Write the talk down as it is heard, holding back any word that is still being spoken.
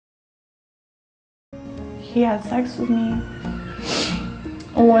he had sex with me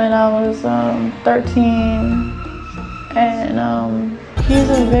when I was 13, and he's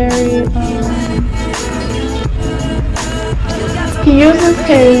a very, he uses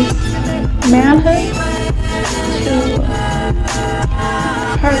his manhood to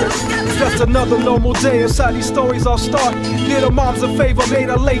hurt. Just another normal day inside these stories I'll start. Did her mom's a favor, made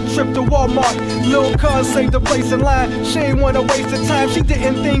a late trip to Walmart. Lil' cuz saved the place in line. She ain't wanna waste her time. She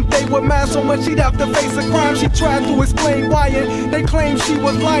didn't think they would mind so much she'd have to face a crime. She tried to explain why, and they claimed she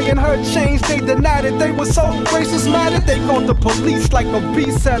was lying. Her change, they denied it. They were so racist minded, they called the police like a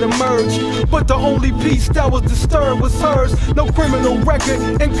beast had emerged. But the only piece that was disturbed was hers. No criminal record,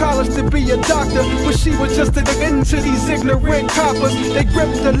 in college to be a doctor, but she was just into these ignorant coppers. They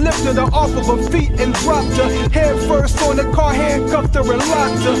gripped and lifted her off of her feet and dropped her head first on the car, handcuffed her and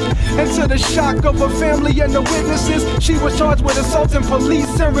locked her. And to the shock of her family and the witnesses, she was charged with assaulting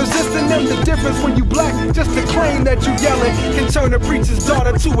police and resisting them. The difference when you black, just to claim that you yelling, can turn a preacher's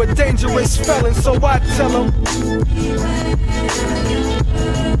daughter to a dangerous felon. So I tell them,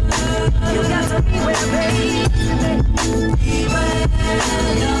 you got to beware, baby.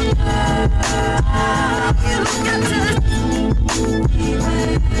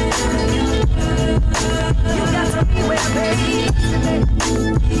 You got to beware, baby.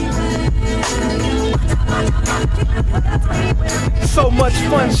 So much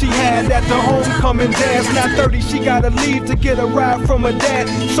fun she had at the homecoming dance. Now 30, she gotta leave to get a ride from her dad.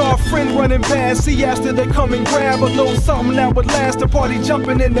 Saw a friend running past, he asked her to come and grab a little something that would last. The party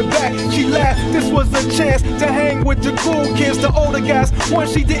jumping in the back, she laughed. This was a chance to hang with the cool kids, the older guys,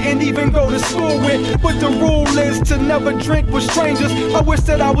 ones she didn't even go to school with. But the rule is to never drink with strangers. I wish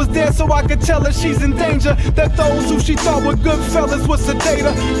that I was there so I could tell her she's in danger. That those who she thought were good fellas would sedate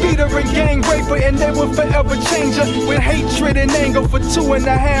her, beat her and gang rape her, and they would forever change her. With hatred and anger for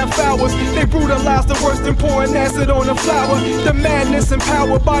 2.5 hours, they brutalized her worse than pouring acid on a flower. The madness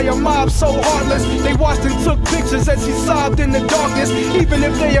empowered by a mob so heartless, they watched and took pictures as she sobbed in the darkness. Even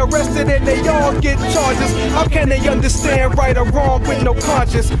if they arrested and they all get charges, how can they understand right or wrong with no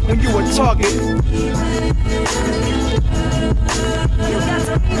conscience when you a target? You got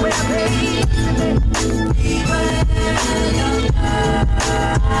to beware, baby.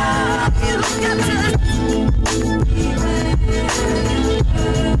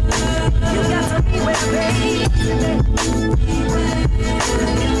 You got to beware, baby.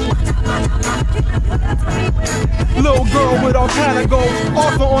 Little girl with all kind of goals,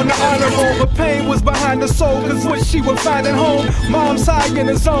 offer on the honor roll, but pain was behind the soul, cause what she would find at home. Mom's high in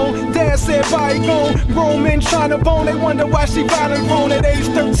the zone, dad said bygone. Grown men trying to bone, they wonder why she violent grown at age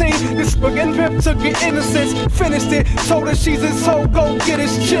 13. This fucking pimp took her innocence, finished it, told her she's his soul, go get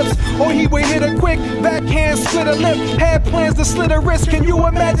his chips, or he would hit her quick, backhand, split her lip, had plans to slit her wrist. Can you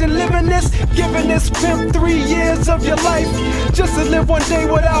imagine living this, giving this pimp 3 years of your life, just to live one day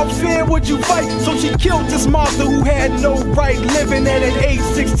without fear? Would you fight? So she killed this monster who had no right living, and at age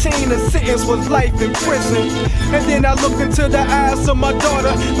 16 the sentence was life in prison. And then I look into the eyes of my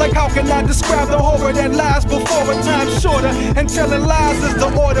daughter, like how can I describe the horror that lies before a time shorter, and telling lies is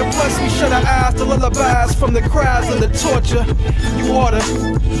the order. Plus we shut our eyes to lullabies from the cries and the torture. You order.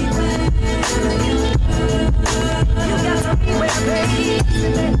 You got to beware, baby.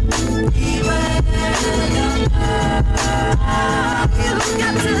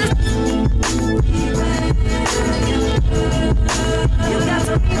 You got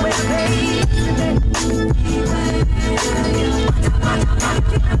to beware, baby.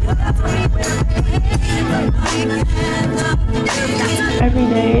 Every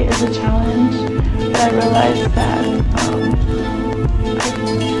day is a challenge, but I realized that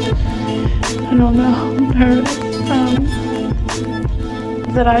I don't know, I'm nervous,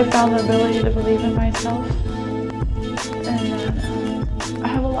 that I found the ability to believe in myself, and that I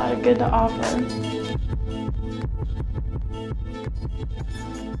have a lot of good to offer.